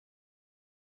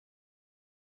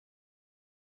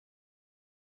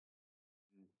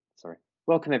Sorry.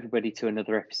 Welcome everybody to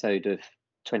another episode of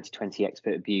 2020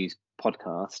 Expert Views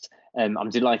podcast.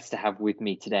 I'm delighted to have with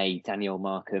me today Danielle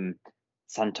Markham,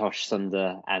 Santosh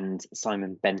Sunder and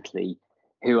Simon Bentley,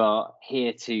 who are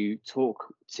here to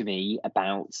talk to me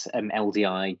about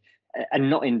LDI, and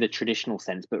not in the traditional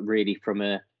sense, but really from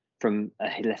a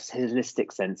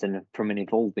holistic sense and from an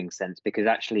evolving sense, because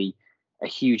actually a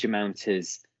huge amount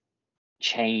has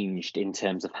changed in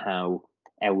terms of how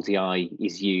LDI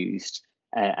is used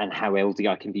and how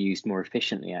LDI can be used more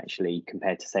efficiently, actually,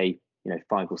 compared to, say,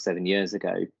 5 or 7 years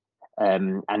ago.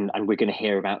 And we're going to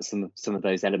hear about some of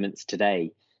those elements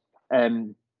today.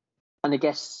 And I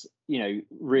guess,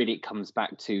 really it comes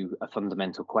back to a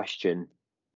fundamental question.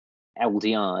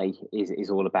 LDI is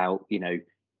all about,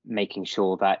 making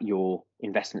sure that your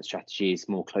investment strategy is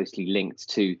more closely linked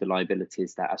to the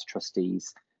liabilities that, as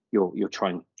trustees, you're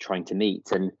trying to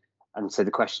meet. And so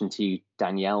the question to you,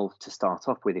 Danielle, to start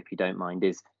off with, if you don't mind,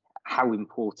 is how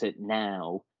important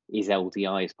now is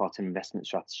LDI as part of investment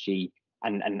strategy,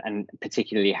 and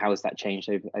particularly how has that changed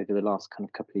over the last kind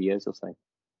of couple of years or so?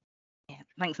 Yeah,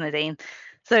 thanks, Nadeem.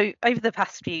 So over the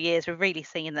past few years, we've really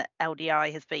seen that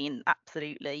LDI has been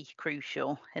absolutely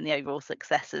crucial in the overall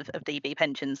success of DB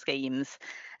pension schemes.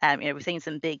 We've seen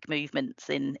some big movements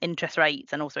in interest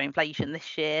rates and also inflation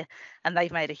this year, and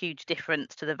they've made a huge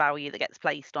difference to the value that gets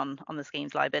placed on the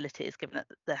scheme's liabilities, given that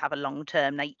they have a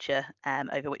long-term nature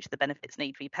over which the benefits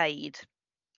need to be paid.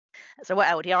 So what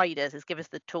LDI does is give us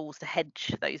the tools to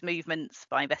hedge those movements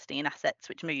by investing in assets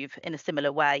which move in a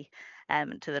similar way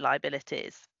to the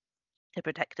liabilities, to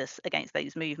protect us against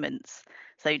those movements.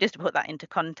 So just to put that into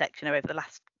context, over the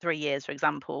last 3 years, for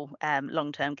example,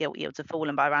 long-term gilt yields have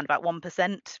fallen by around about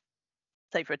 1%.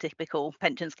 So for a typical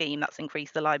pension scheme, that's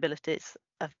increased the liabilities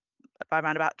by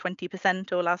around about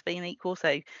 20%, all else being equal.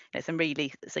 So some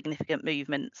really significant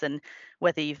movements, and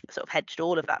whether you've sort of hedged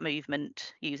all of that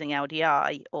movement using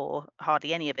LDI or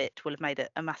hardly any of it will have made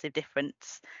a massive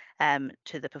difference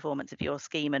to the performance of your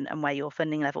scheme and where your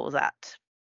funding level's at.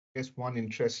 I guess one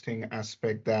interesting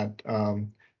aspect that I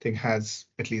think has,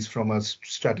 at least from a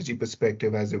strategy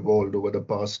perspective, has evolved over the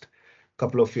past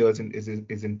couple of years is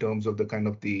in terms of the kind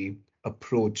of the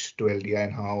approach to LDI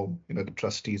and how the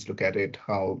trustees look at it,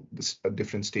 how the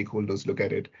different stakeholders look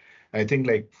at it. And I think,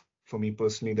 like, for me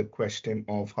personally, the question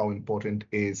of how important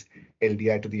is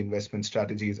LDI to the investment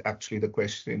strategy is actually the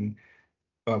question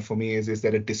for me is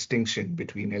there a distinction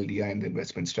between LDI and the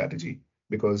investment strategy?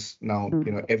 Because now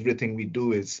everything we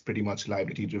do is pretty much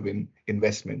liability driven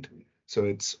investment. So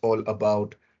it's all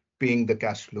about paying the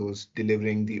cash flows,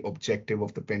 delivering the objective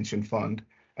of the pension fund,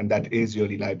 and that is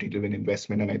really liability-driven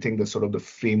investment. And I think the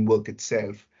framework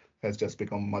itself has just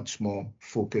become much more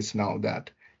focused now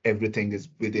that everything is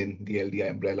within the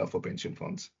LDI umbrella for pension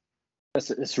funds.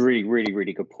 That's a really, really,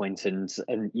 really good point. And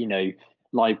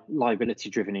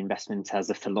liability-driven investment as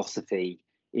a philosophy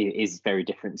is very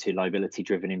different to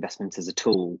liability-driven investment as a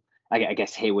tool. I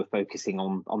guess here we're focusing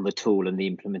on the tool and the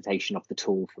implementation of the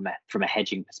tool from a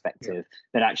hedging perspective,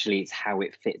 but actually it's how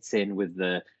it fits in with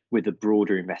the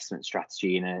broader investment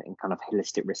strategy in kind of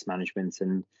holistic risk management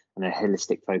and a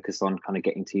holistic focus on kind of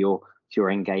getting to your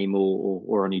end game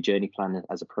or on your journey plan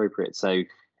as appropriate. So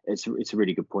it's a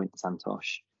really good point,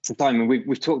 Santosh. So Simon,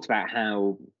 we've talked about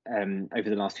how over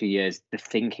the last few years the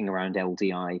thinking around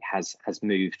LDI has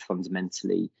moved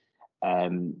fundamentally.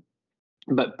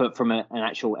 But from an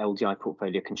actual LDI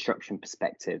portfolio construction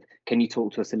perspective, can you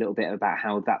talk to us a little bit about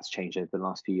how that's changed over the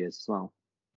last few years as well?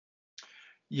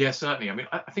 Yeah, certainly. I mean,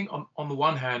 I think on the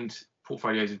one hand,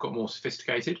 portfolios have got more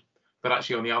sophisticated, but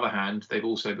actually on the other hand, they've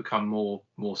also become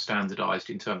more standardized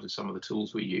in terms of some of the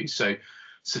tools we use. So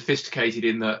sophisticated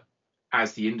in that,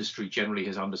 as the industry generally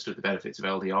has understood the benefits of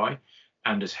LDI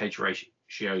and as hedge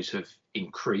ratios have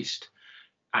increased,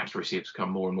 accuracy has become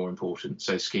more and more important.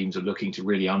 So schemes are looking to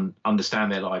really understand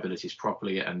their liabilities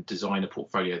properly and design a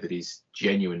portfolio that is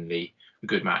genuinely a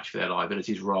good match for their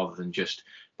liabilities, rather than just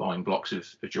buying blocks of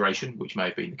duration, which may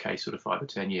have been the case sort of 5 or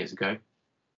 10 years ago.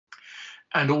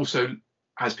 And also,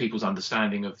 as people's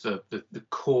understanding of the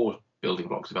core building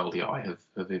blocks of LDI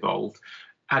have evolved,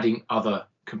 adding other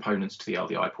components to the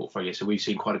LDI portfolio. So we've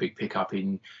seen quite a big pickup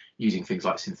in using things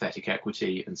like synthetic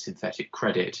equity and synthetic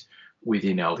credit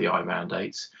within LDI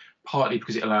mandates, partly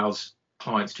because it allows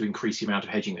clients to increase the amount of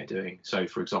hedging they're doing. So,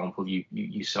 for example,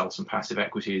 you sell some passive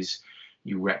equities,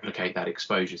 you replicate that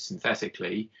exposure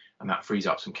synthetically, and that frees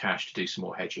up some cash to do some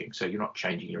more hedging. So you're not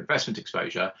changing your investment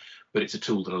exposure, but it's a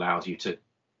tool that allows you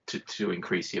to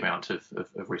increase the amount of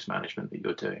risk management that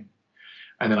you're doing.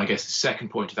 And then I guess the second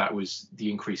point of that was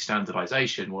the increased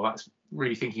standardization. Well, that's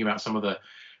really thinking about some of the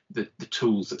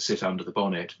tools that sit under the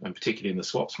bonnet, and particularly in the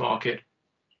swaps market.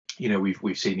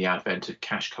 we've seen the advent of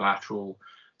cash collateral,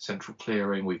 central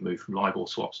clearing. We've moved from LIBOR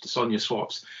swaps to SONIA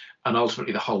swaps, and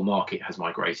ultimately the whole market has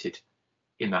migrated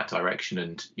in that direction.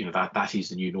 And that is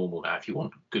the new normal now. If you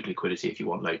want good liquidity, if you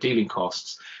want low dealing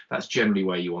costs, that's generally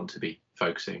where you want to be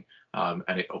focusing, and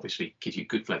it obviously gives you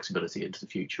good flexibility into the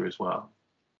future as well.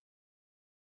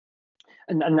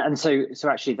 And so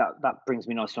actually that brings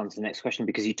me nicely on to the next question,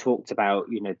 because you talked about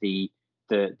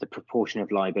the proportion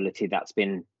of liability that's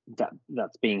being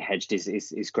hedged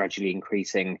is gradually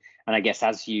increasing, and I guess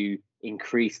as you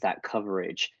increase that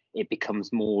coverage, it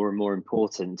becomes more and more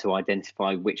important to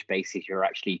identify which basis you're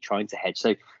actually trying to hedge.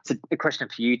 So a question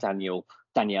for you,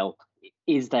 Danielle,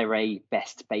 is there a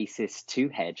best basis to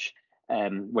hedge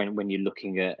when you're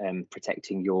looking at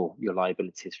protecting your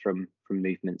liabilities from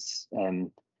movements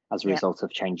as a result of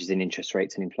changes in interest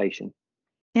rates and inflation?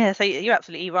 Yeah, so you're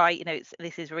absolutely right.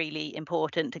 This is really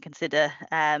important to consider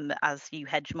as you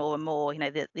hedge more and more.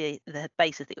 The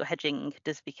basis that you're hedging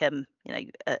does become,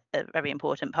 a very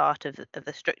important part of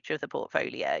the structure of the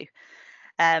portfolio.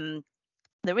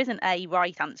 There isn't a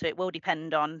right answer. It will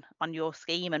depend on your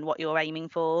scheme and what you're aiming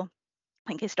for. I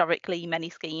think historically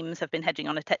many schemes have been hedging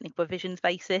on a technical provisions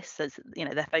basis, as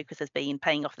their focus has been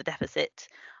paying off the deficit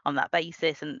on that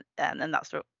basis, and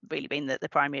that's really been the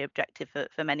primary objective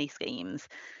for many schemes.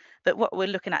 But what we're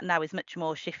looking at now is much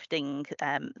more shifting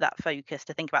that focus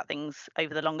to think about things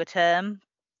over the longer term.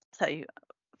 So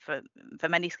for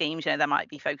many schemes, they might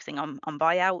be focusing on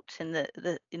buyout in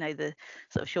the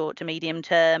sort of short to medium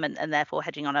term, and therefore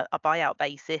hedging on a buyout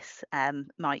basis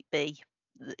might be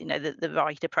the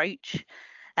right approach.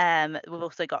 We've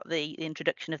also got the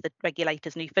introduction of the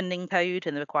regulator's new funding code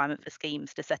and the requirement for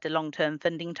schemes to set a long-term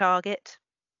funding target.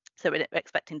 So we're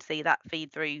expecting to see that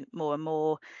feed through more and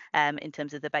more in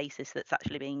terms of the basis that's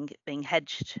actually being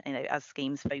hedged, as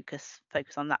schemes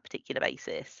focus on that particular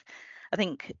basis. I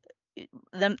think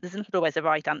there's not always a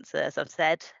right answer, as I've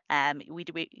said. We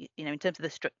in terms of the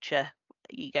structure,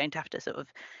 you're going to have to sort of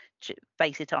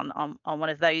base it on one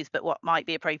of those, but what might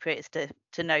be appropriate is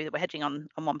to know that we're hedging on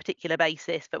one particular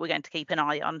basis, but we're going to keep an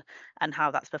eye on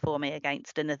how that's performing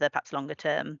against another perhaps longer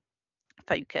term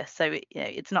focus. So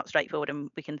it's not straightforward, and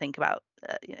we can think about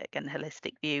again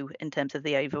holistic view in terms of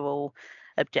the overall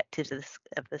objectives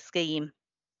of the scheme.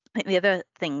 I think the other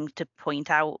thing to point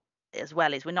out as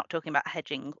well is we're not talking about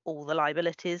hedging all the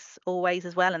liabilities always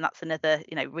as well, and that's another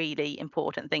really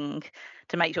important thing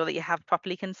to make sure that you have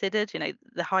properly considered.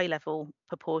 The high level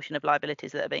proportion of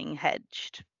liabilities that are being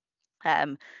hedged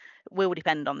will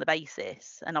depend on the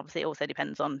basis, and obviously it also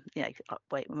depends on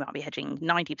we might be hedging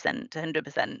 90% to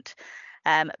 100%.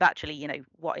 But actually,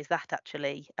 what is that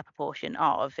actually a proportion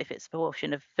of? If it's a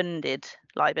proportion of funded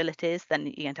liabilities, then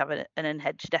you're going to have an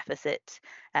unhedged deficit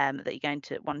that you're going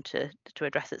to want to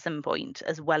address at some point,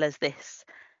 as well as this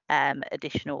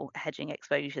additional hedging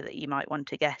exposure that you might want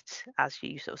to get as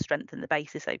you sort of strengthen the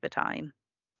basis over time.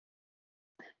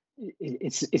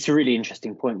 It's a really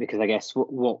interesting point, because I guess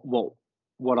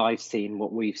what I've seen,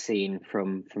 what we've seen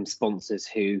from sponsors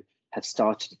who have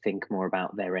started to think more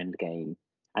about their end game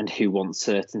and who want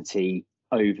certainty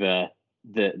over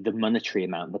the monetary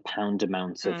amount, the pound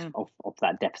amount of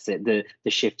that deficit, the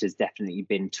shift has definitely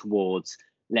been towards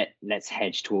let's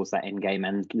hedge towards that end game,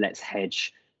 and let's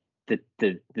hedge the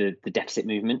deficit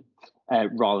movement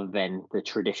rather than the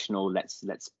traditional let's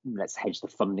hedge the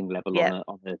funding level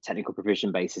on a technical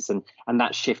provision basis. And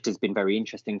that shift has been very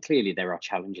interesting. Clearly there are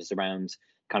challenges around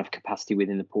kind of capacity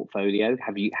within the portfolio.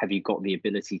 Have you got the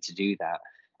ability to do that,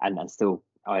 and still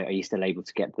are you still able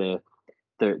to get the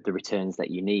returns that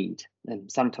you need?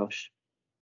 Santosh?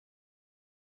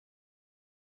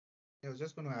 I was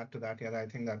just going to add to that. Yeah, I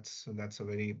think that's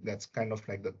kind of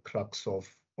like the crux of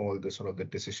all the sort of the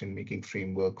decision-making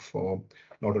framework for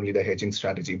not only the hedging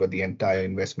strategy, but the entire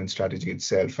investment strategy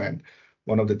itself. And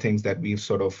one of the things that we've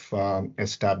sort of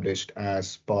established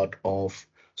as part of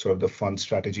sort of the fund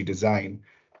strategy design,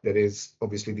 there is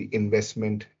obviously the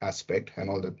investment aspect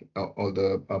and all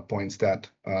the points that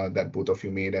both of you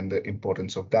made and the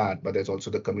importance of that. But there's also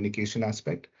the communication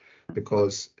aspect,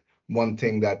 because one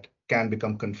thing that can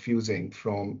become confusing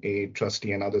from a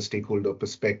trustee and other stakeholder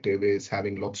perspective is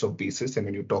having lots of bases. And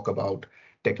when you talk about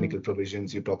technical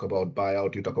provisions, you talk about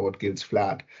buyout, you talk about gilts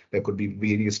flat, there could be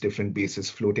various different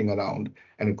bases floating around,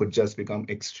 and it could just become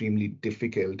extremely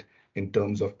difficult in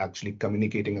terms of actually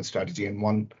communicating a strategy. And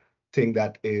one thing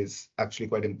that is actually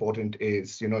quite important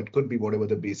is, it could be whatever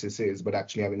the basis is, but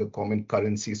actually having a common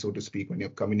currency, so to speak, when you're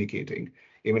communicating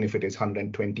even if it is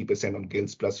 120% on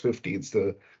gilts plus 50, it's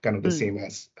the kind of the same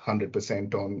as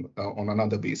 100% on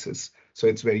another basis. So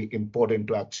it's very important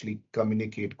to actually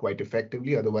communicate quite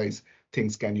effectively. Otherwise,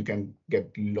 you can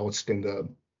get lost in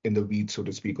the weeds, so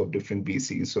to speak, of different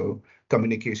bases. So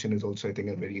communication is also, I think,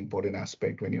 a very important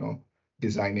aspect when you're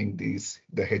designing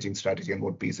the hedging strategy and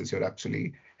what basis you're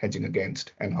actually hedging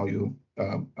against and how you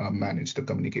manage the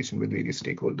communication with various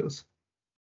stakeholders.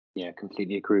 Yeah,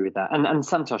 completely agree with that. And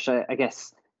Santosh, I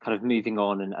guess kind of moving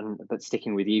on but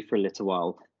sticking with you for a little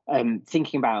while,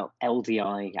 thinking about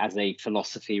LDI as a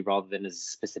philosophy rather than as a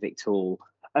specific tool,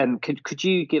 could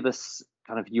you give us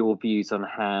kind of your views on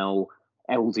how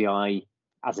LDI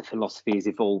as a philosophy is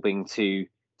evolving to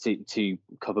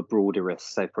cover broader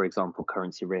risks? So, for example,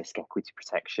 currency risk, equity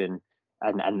protection,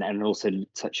 and also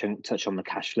touch on the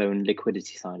cash flow and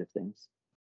liquidity side of things.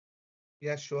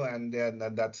 Yeah, sure. And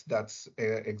that's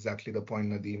exactly the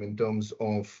point, Nadeem, in terms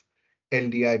of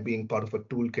LDI being part of a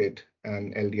toolkit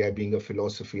and LDI being a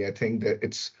philosophy. I think that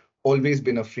it's always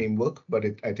been a framework, but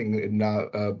I think now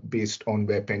based on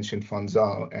where pension funds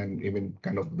are and even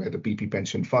kind of where the PP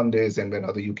pension fund is and where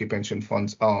other UK pension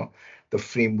funds are, the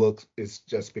framework is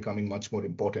just becoming much more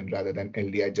important rather than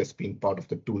LDI just being part of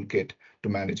the toolkit to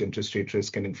manage interest rate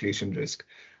risk and inflation risk.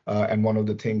 And one of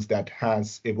the things that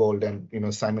has evolved,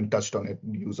 and Simon touched on it,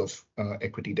 use of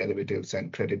equity derivatives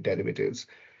and credit derivatives.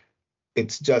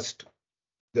 It's just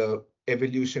the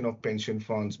evolution of pension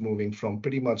funds moving from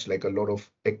pretty much like a lot of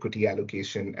equity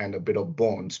allocation and a bit of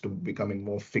bonds to becoming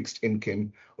more fixed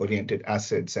income oriented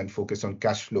assets and focus on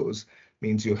cash flows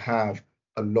means you have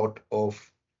a lot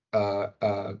of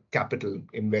capital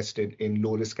invested in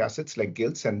low risk assets like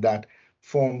gilts, and that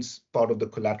forms part of the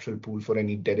collateral pool for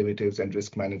any derivatives and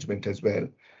risk management as well.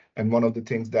 And one of the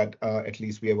things that at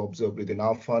least we have observed within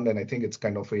our fund, and I think it's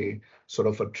kind of a sort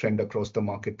of a trend across the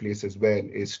marketplace as well,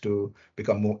 is to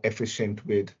become more efficient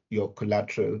with your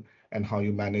collateral and how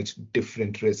you manage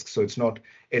different risks. So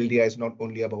LDI is not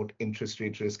only about interest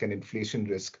rate risk and inflation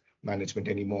risk management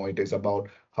anymore. It is about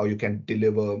how you can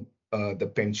deliver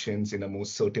the pensions in a more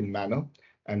certain manner,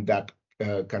 and that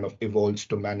kind of evolves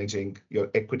to managing your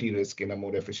equity risk in a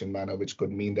more efficient manner, which could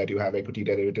mean that you have equity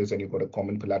derivatives and you've got a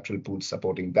common collateral pool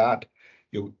supporting that.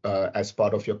 You, as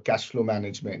part of your cash flow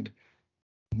management,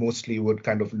 mostly would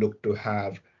kind of look to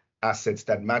have assets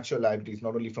that match your liabilities,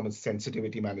 not only from a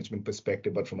sensitivity management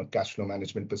perspective, but from a cash flow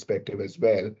management perspective as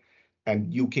well.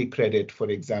 And UK credit,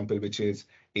 for example, which is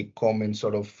a common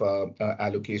sort of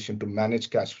allocation to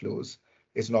manage cash flows,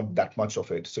 is not that much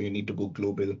of it. So you need to go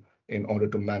global in order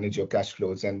to manage your cash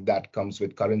flows, and that comes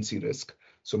with currency risk.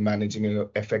 So managing your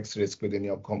FX risk within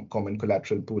your common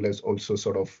collateral pool has also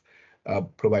sort of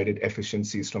provided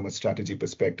efficiencies from a strategy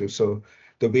perspective. So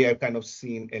the way I've kind of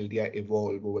seen LDI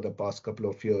evolve over the past couple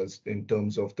of years in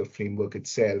terms of the framework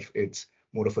itself, it's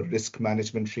more of a risk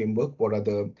management framework. What are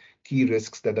the key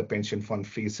risks that the pension fund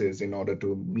faces in order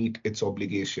to meet its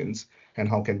obligations, and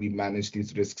how can we manage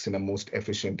these risks in a most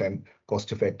efficient and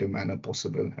cost-effective manner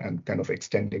possible, and kind of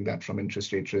extending that from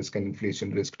interest rate risk and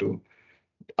inflation risk to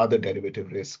other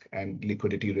derivative risk, and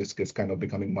liquidity risk is kind of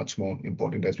becoming much more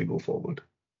important as we go forward.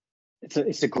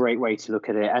 It's a great way to look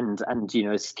at it, and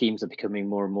as schemes are becoming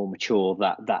more and more mature,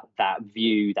 that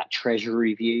view, that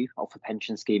treasury view of a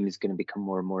pension scheme is going to become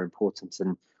more and more important,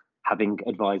 and having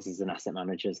advisors and asset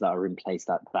managers that are in place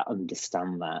that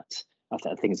understand that,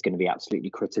 I think is going to be absolutely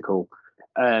critical.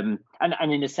 And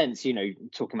in a sense,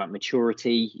 talking about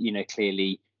maturity,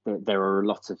 clearly there are a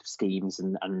lot of schemes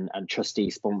and trustee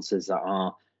sponsors that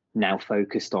are now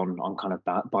focused on kind of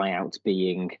buyout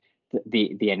being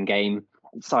the end game.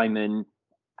 Simon,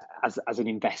 as an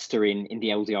investor in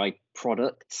the LDI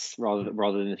products, rather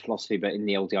than the philosophy, but in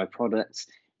the LDI products,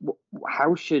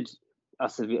 how should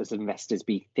us as investors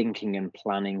be thinking and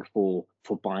planning for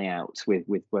buyouts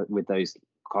with those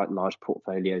quite large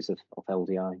portfolios of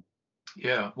LDI?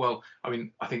 Yeah, well, I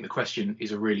mean, I think the question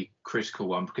is a really critical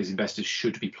one, because investors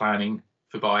should be planning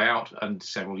for buyout and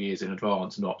several years in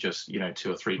advance, not just 2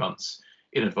 or 3 months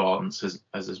in advance, as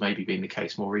has maybe been the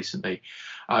case more recently.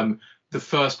 The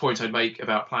first point I'd make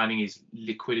about planning is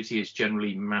liquidity is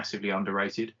generally massively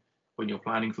underrated when you're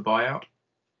planning for buyout.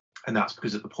 And that's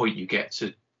because at the point you get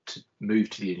to move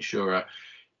to the insurer,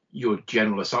 your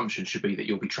general assumption should be that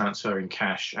you'll be transferring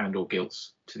cash and or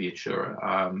gilts to the insurer.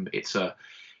 It's a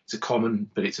common,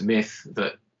 but it's a myth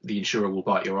that the insurer will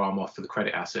bite your arm off for the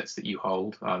credit assets that you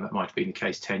hold. That might have been the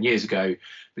case 10 years ago,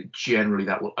 but generally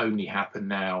that will only happen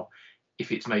now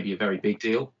if it's maybe a very big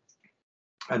deal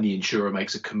and the insurer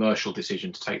makes a commercial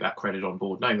decision to take that credit on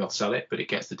board, knowing they'll sell it, but it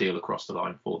gets the deal across the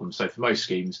line for them. So for most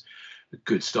schemes, a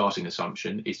good starting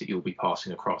assumption is that you'll be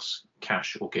passing across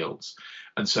cash or gilts.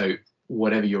 And so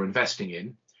whatever you're investing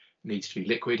in needs to be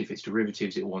liquid. If it's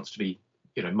derivatives, it wants to be,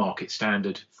 you know, market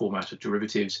standard format of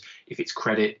derivatives. If it's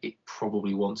credit, it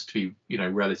probably wants to be, you know,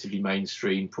 relatively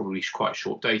mainstream, probably quite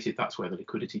short dated. That's where the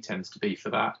liquidity tends to be for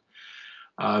that.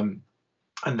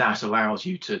 And that allows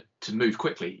you to move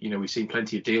quickly. You know, we've seen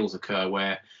plenty of deals occur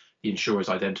where the insurers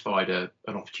identified an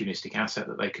opportunistic asset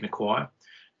that they can acquire.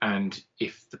 And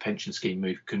if the pension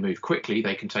scheme can move quickly,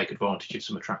 they can take advantage of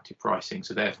some attractive pricing.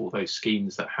 So therefore, those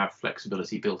schemes that have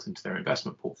flexibility built into their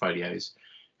investment portfolios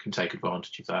can take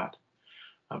advantage of that.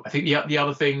 I think the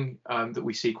other thing that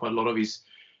we see quite a lot of is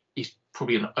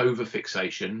probably an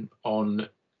overfixation on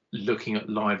looking at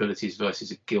liabilities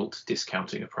versus a gilt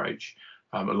discounting approach.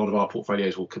 A lot of our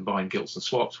portfolios will combine gilts and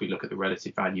swaps. We look at the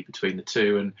relative value between the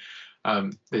two,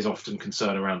 and there's often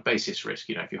concern around basis risk.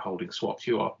 You know, if you're holding swaps,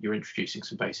 you're introducing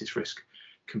some basis risk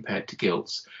compared to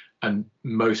gilts. And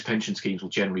most pension schemes will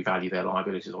generally value their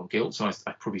liabilities on gilts. And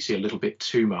I probably see a little bit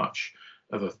too much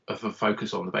of a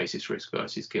focus on the basis risk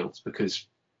versus gilts, because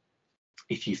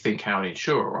if you think how an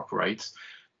insurer operates,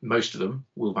 most of them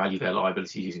will value their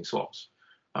liabilities using swaps.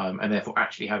 And therefore,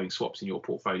 actually having swaps in your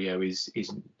portfolio is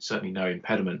certainly no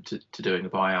impediment to doing a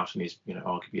buyout, and is, you know,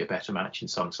 arguably a better match in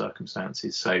some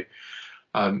circumstances. So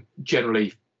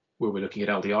generally, when we're looking at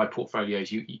LDI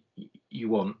portfolios, you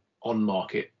want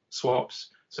on-market swaps,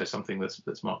 so something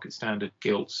that's market standard,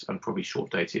 gilts, and probably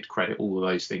short-dated credit. All of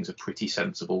those things are pretty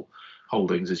sensible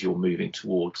holdings as you're moving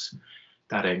towards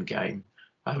that end game.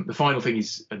 The final thing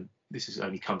is, and this has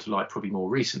only come to light probably more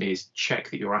recently, is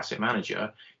check that your asset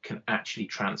manager can actually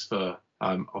transfer.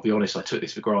 I'll be honest, I took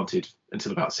this for granted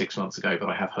until about 6 months ago, but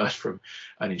I have heard from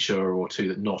an insurer or two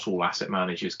that not all asset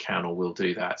managers can or will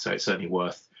do that. So it's certainly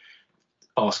worth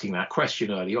asking that question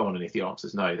early on. And if the answer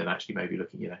is no, then actually maybe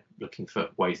looking for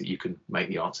ways that you can make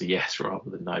the answer yes rather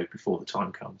than no before the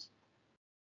time comes.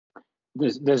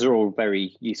 Those are all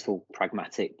very useful,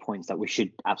 pragmatic points that we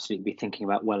should absolutely be thinking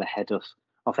about well ahead of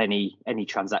any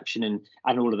transaction,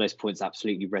 and all of those points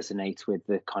absolutely resonate with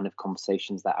the kind of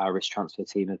conversations that our risk transfer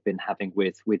team have been having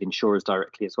with insurers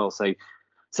directly as well. So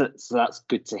that's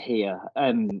good to hear.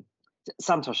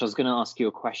 Santosh, I was going to ask you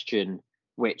a question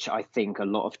which I think a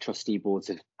lot of trustee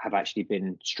boards have actually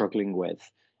been struggling with.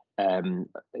 You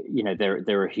know,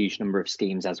 there are a huge number of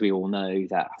schemes, as we all know,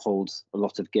 that hold a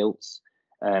lot of gilts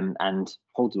and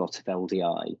hold a lot of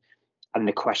LDI, and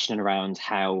the question around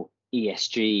how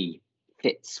ESG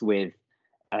fits with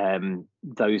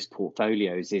those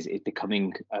portfolios is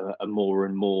becoming a more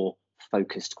and more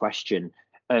focused question.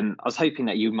 I was hoping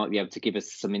that you might be able to give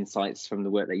us some insights from the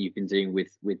work that you've been doing with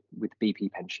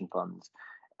BP pension funds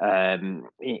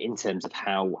in terms of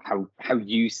how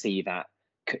you see that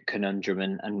conundrum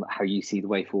and how you see the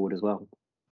way forward as well.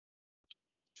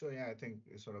 Sure, yeah, I think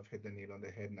you sort of hit the nail on the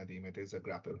head, Nadeem. It is a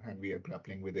grapple, and we are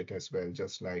grappling with it as well,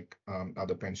 just like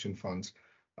other pension funds.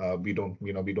 We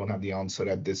don't have the answer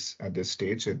at this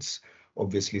stage. It's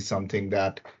obviously something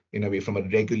that, in a way, from a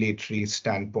regulatory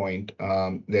standpoint,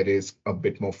 there is a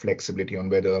bit more flexibility on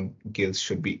whether gilts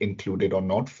should be included or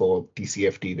not for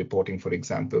TCFD reporting, for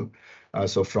example.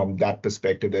 So from that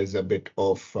perspective, there's a bit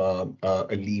of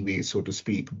a leeway, so to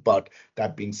speak. But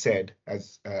that being said,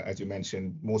 as you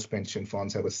mentioned, most pension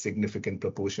funds have a significant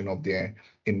proportion of their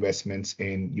investments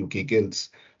in UK gilts.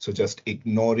 So just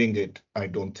ignoring it, I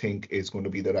don't think is going to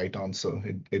be the right answer.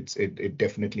 It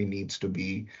definitely needs to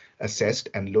be assessed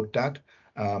and looked at.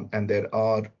 And there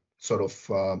are sort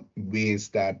of ways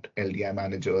that LDI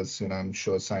managers, and I'm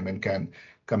sure Simon can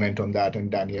comment on that,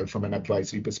 and Danielle from an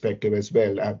advisory perspective as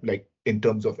well, like in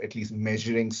terms of at least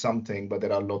measuring something, but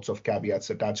there are lots of caveats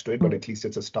attached to it, but at least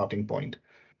it's a starting point.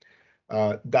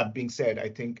 That being said, I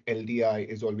think LDI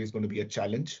is always going to be a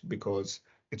challenge because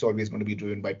it's always going to be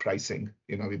driven by pricing.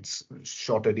 You know, it's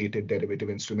shorter dated derivative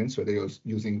instruments, whether you're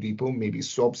using repo, maybe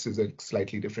swaps is a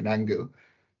slightly different angle,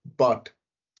 but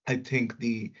I think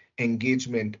the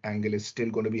engagement angle is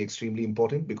still going to be extremely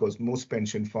important because most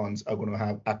pension funds are going to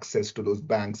have access to those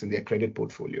banks in their credit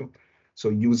portfolio. So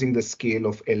using the scale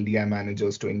of LDI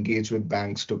managers to engage with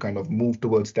banks to kind of move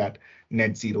towards that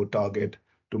net zero target,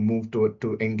 to move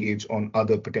to engage on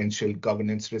other potential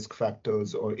governance risk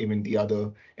factors or even the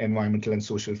other environmental and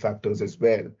social factors as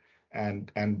well.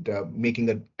 And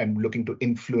making and looking to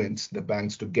influence the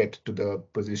banks to get to the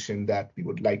position that we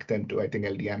would like them to. I think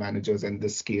LDI managers and the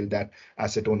scale that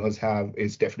asset owners have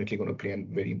is definitely going to play a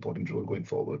very important role going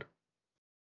forward.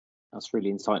 That's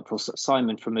really insightful. So,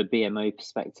 Simon, from a BMO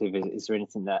perspective, is there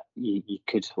anything that you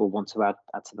could or want to add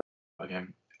to that?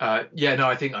 Again, Yeah, no,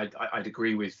 I think I'd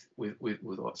agree with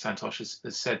what Santosh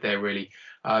has said there. Really,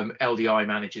 LDI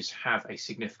managers have a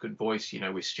significant voice.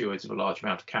 We're stewards of a large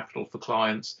amount of capital for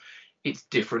clients. It's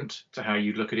different to how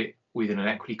you look at it within an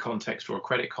equity context or a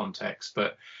credit context,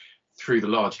 but through the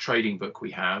large trading book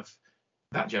we have,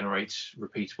 that generates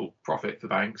repeatable profit for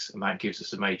banks, and that gives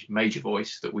us a major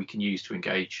voice that we can use to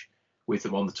engage with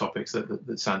them on the topics that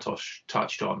Santosh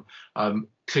touched on.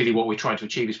 Clearly, what we're trying to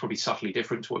achieve is probably subtly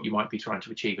different to what you might be trying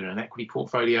to achieve in an equity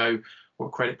portfolio or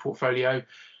a credit portfolio.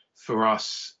 For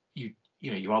us, you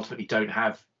ultimately don't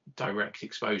have direct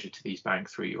exposure to these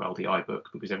banks through your LDI book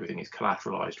because everything is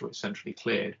collateralized or it's centrally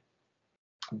cleared.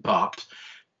 But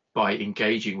by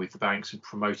engaging with the banks and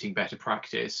promoting better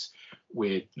practice,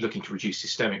 we're looking to reduce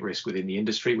systemic risk within the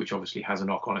industry, which obviously has a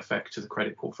knock-on effect to the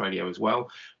credit portfolio as well,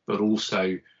 but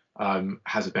also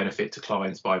has a benefit to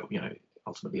clients by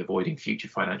ultimately avoiding future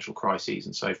financial crises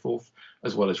and so forth,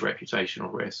 as well as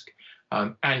reputational risk,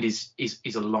 and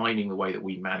is aligning the way that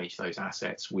we manage those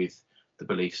assets with the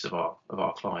beliefs of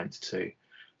our clients too.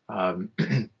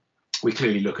 We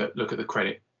clearly look at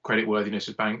the credit worthiness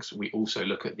of banks. We also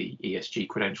look at the ESG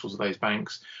credentials of those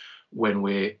banks when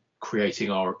we're creating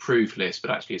our approved list.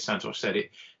 But actually, as Santosh said,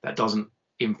 that doesn't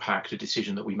impact a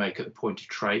decision that we make at the point of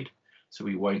trade. So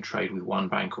we won't trade with one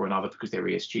bank or another because their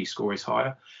ESG score is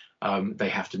higher. They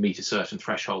have to meet a certain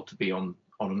threshold to be on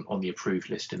the approved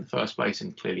list in the first place.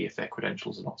 And clearly, if their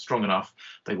credentials are not strong enough,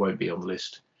 they won't be on the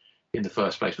list in the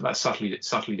first place. But that's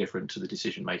subtly different to the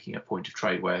decision making at point of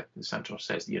trade, where, as Santosh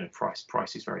says,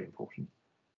 price is very important.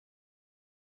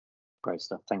 Great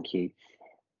stuff. Thank you.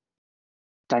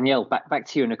 Danielle, back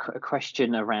to you, and a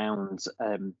question around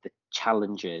the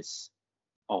challenges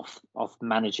of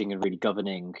managing and really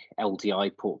governing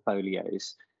LDI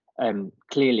portfolios.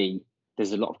 Clearly,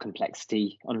 there's a lot of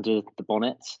complexity under the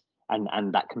bonnet,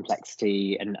 and that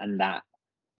complexity and that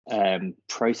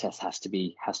process has to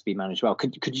be managed well.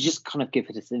 Could you just kind of give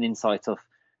us an insight of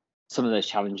some of those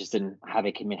challenges and how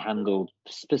they can be handled,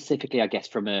 specifically, I guess,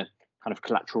 from a kind of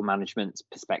collateral management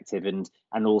perspective, and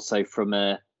also from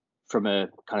a kind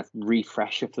of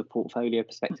refresh of the portfolio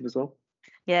perspective as well?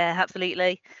 Yeah,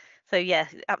 absolutely. So yeah,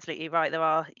 absolutely right. There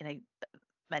are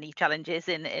many challenges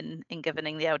in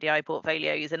governing the LDI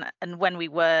portfolios, and when we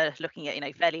were looking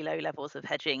at fairly low levels of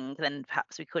hedging, then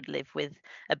perhaps we could live with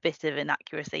a bit of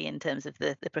inaccuracy in terms of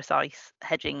the precise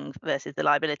hedging versus the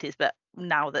liabilities. But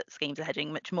now that schemes are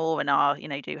hedging much more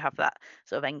and do have that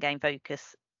sort of end game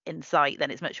focus in sight,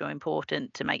 then it's much more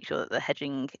important to make sure that the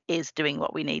hedging is doing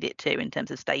what we need it to in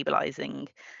terms of stabilizing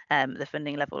the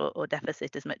funding level or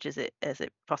deficit as much as it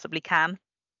possibly can.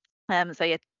 So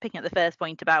yeah, picking up the first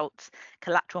point about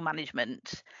collateral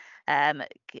management,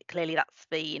 clearly that's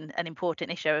been an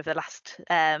important issue over the last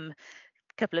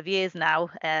couple of years now,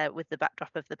 with the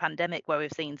backdrop of the pandemic, where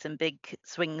we've seen some big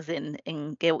swings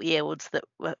in gilt yields that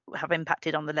have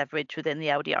impacted on the leverage within the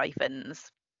LDI funds.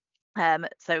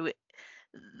 So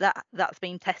that's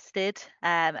been tested.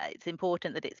 It's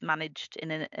important that it's managed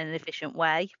in an efficient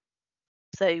way.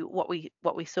 So what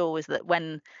we saw was that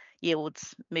when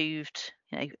yields moved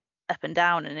up and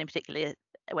down, and in particular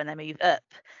when they move up,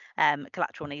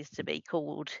 collateral needs to be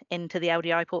called into the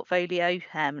LDI portfolio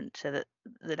so that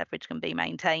the leverage can be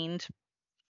maintained,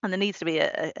 and there needs to be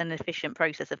an efficient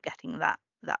process of getting that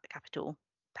capital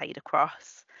paid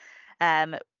across.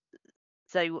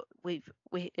 So we've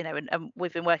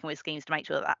been working with schemes to make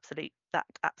sure that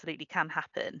absolutely can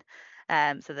happen.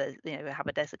 So that we have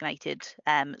a designated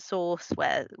source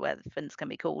where the funds can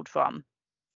be called from,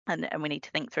 and we need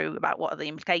to think through about what are the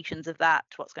implications of that,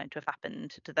 what's going to have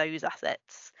happened to those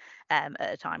assets at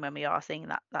a time when we are seeing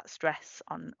that stress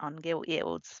on gilt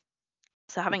yields.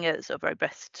 So having a sort of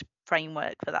robust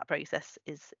framework for that process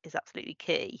is absolutely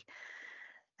key.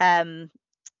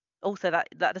 Also, that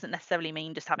doesn't necessarily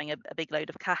mean just having a big load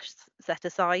of cash set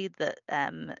aside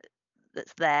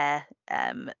that's there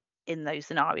in those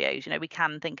scenarios. We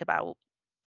can think about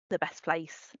the best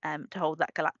place to hold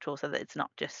that collateral so that it's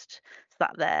not just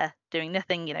sat there doing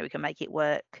nothing. We can make it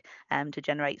work to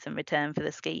generate some return for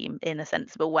the scheme in a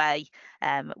sensible way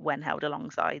when held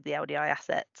alongside the LDI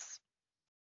assets.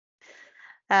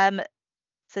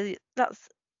 So that's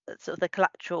sort of the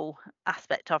collateral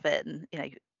aspect of it, and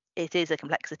it is a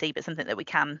complexity, but something that we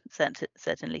can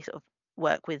certainly sort of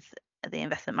work with the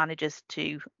investment managers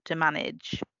to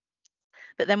manage.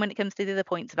 But then when it comes to the other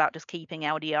points about just keeping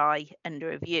LDI under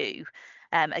review,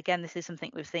 again, this is something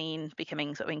we've seen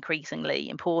becoming sort of increasingly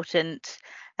important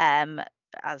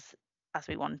as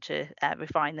we want to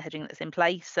refine the hedging that's in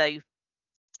place. So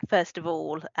first of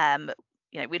all,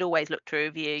 we'd always look to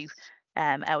review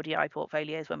LDI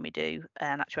portfolios when we do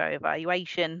an actuarial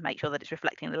evaluation, make sure that it's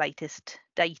reflecting the latest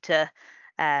data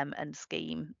and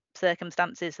scheme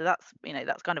circumstances. So that's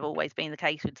kind of always been the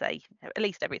case. We'd say at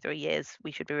least every 3 years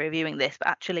we should be reviewing this, but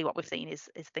actually what we've seen is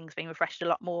things being refreshed a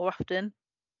lot more often.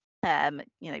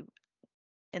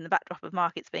 In the backdrop of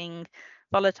markets being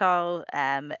volatile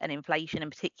and inflation in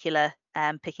particular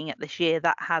picking up this year,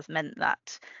 that has meant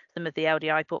that some of the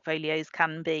LDI portfolios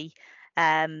can be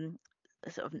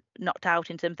sort of knocked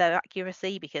out in terms of their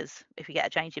accuracy, because if you get a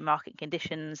change in market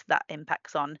conditions, that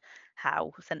impacts on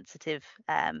how sensitive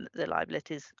the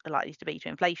liabilities are likely to be to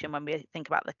inflation when we think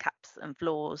about the caps and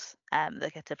floors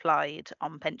that get applied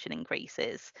on pension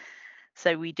increases.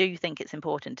 So we do think it's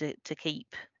important to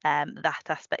keep that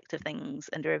aspect of things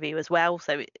under review as well.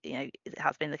 So it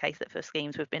has been the case that for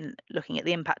schemes we've been looking at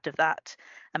the impact of that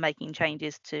and making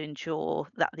changes to ensure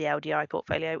that the LDI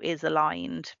portfolio is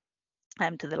aligned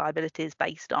to the liabilities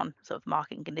based on sort of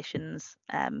market conditions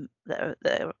that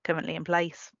are currently in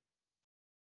place.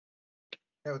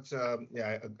 I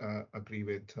agree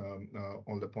with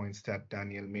all the points that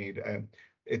Danielle made.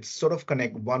 It's sort of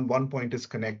one point is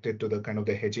connected to the kind of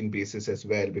the hedging basis as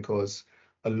well, because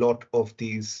a lot of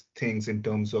these things in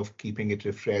terms of keeping it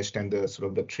refreshed and the sort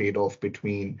of the trade-off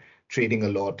between trading a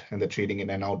lot and the trading in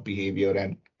and out behavior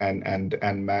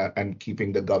and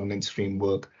keeping the governance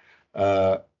framework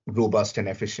robust and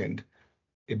efficient.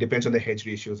 It depends on the hedge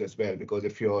ratios as well, because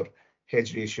if your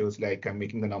hedge ratios, like I'm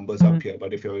making the numbers up here,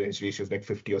 but if your hedge ratio is like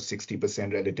 50 or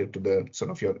 60% relative to the sort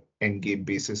of your end game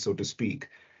basis, so to speak,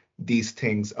 these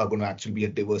things are going to actually be a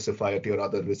diversifier to your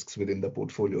other risks within the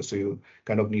portfolio. So you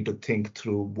kind of need to think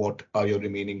through what are your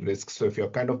remaining risks. So if you're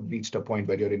kind of reached a point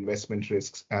where your investment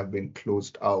risks have been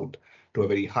closed out to a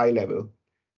very high level,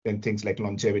 then things like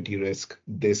longevity risk,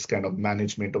 this kind of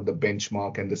management of the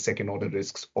benchmark and the second order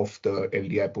risks of the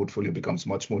LDI portfolio becomes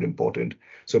much more important.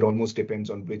 So it almost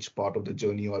depends on which part of the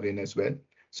journey you are in as well.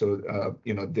 So,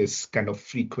 this kind of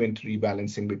frequent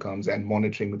rebalancing becomes and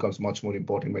monitoring becomes much more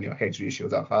important when your hedge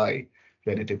ratios are high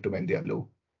relative to when they are low.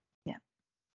 Yeah.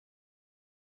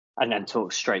 And then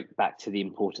talk straight back to the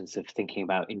importance of thinking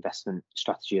about investment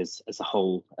strategy as a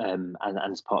whole and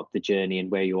as part of the journey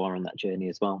and where you are on that journey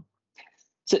as well.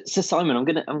 So Simon, I'm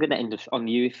gonna end on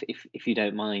you if you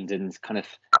don't mind, and kind of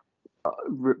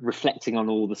reflecting on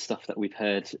all the stuff that we've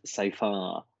heard so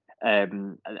far,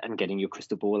 and getting your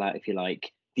crystal ball out, if you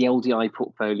like. The LDI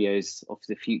portfolios of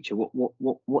the future,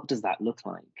 what does that look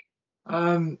like?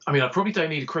 I mean, I probably don't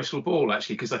need a crystal ball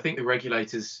actually, because I think the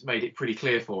regulators made it pretty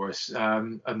clear for us,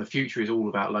 and the future is all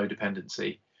about low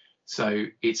dependency. So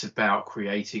it's about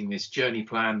creating this journey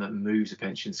plan that moves a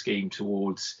pension scheme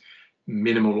towards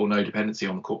minimal or no dependency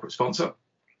on the corporate sponsor,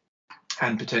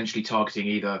 and potentially targeting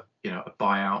either a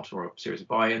buyout or a series of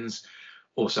buy-ins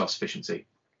or self-sufficiency.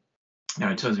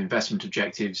 Now, in terms of investment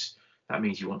objectives, that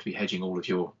means you want to be hedging all of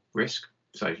your risk,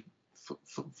 so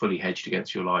fully hedged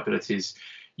against your liabilities.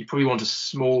 You probably want a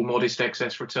small, modest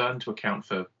excess return to account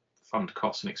for fund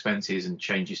costs and expenses and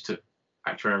changes to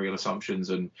actuarial assumptions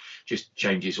and just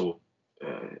changes or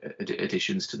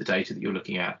additions to the data that you're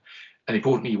looking at. And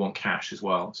importantly, you want cash as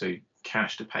well. So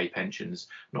cash to pay pensions,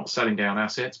 not selling down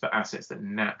assets, but assets that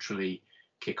naturally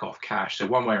kick off cash. So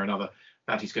one way or another,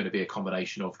 that is going to be a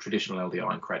combination of traditional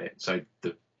LDI and credit. So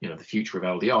the future of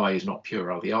LDI is not pure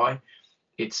LDI,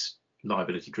 it's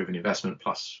liability driven investment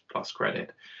plus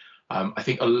credit. I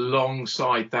think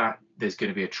alongside that, there's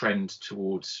going to be a trend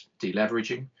towards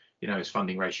deleveraging. As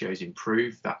funding ratios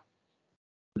improve, that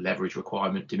leverage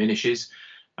requirement diminishes.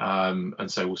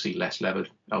 And so we'll see less levered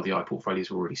LDI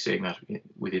portfolios. We're already seeing that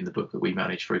within the book that we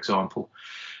manage, for example.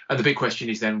 And the big question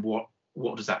is then, what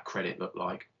does that credit look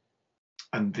like?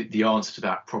 And the answer to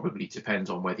that probably depends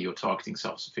on whether you're targeting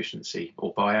self-sufficiency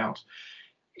or buyout.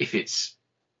 If it's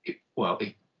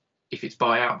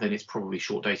buyout, then it's probably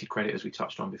short-dated credit, as we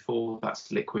touched on before.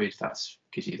 That's liquid. That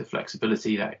gives you the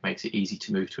flexibility. That makes it easy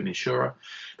to move to an insurer.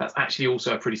 That's actually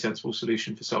also a pretty sensible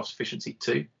solution for self-sufficiency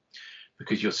too,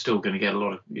 because you're still going to get a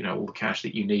lot of, all the cash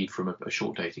that you need from a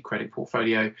short-dated credit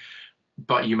portfolio.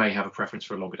 But you may have a preference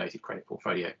for a longer-dated credit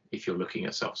portfolio if you're looking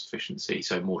at self-sufficiency,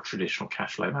 so more traditional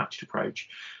cash flow matched approach.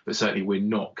 But certainly we're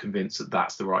not convinced that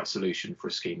that's the right solution for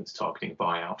a scheme that's targeting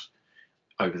buyout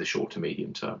over the short to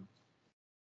medium term.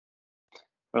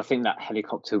 Well, I think that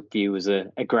helicopter view was a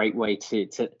great way to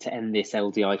end this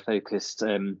LDI focused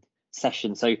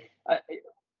session. So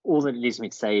all that leaves me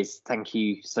to say is thank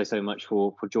you so much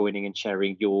for joining and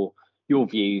sharing your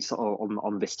views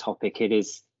on this topic. It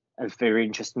is a very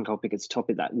interesting topic. It's a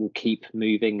topic that will keep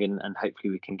moving, and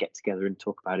hopefully we can get together and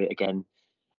talk about it again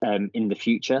in the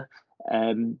future.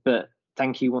 But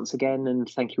thank you once again, and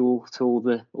thank you all to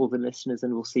all the listeners,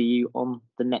 and we'll see you on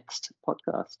the next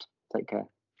podcast. Take care.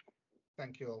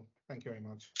 Thank you all. Thank you very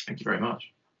much. Thank you very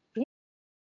much.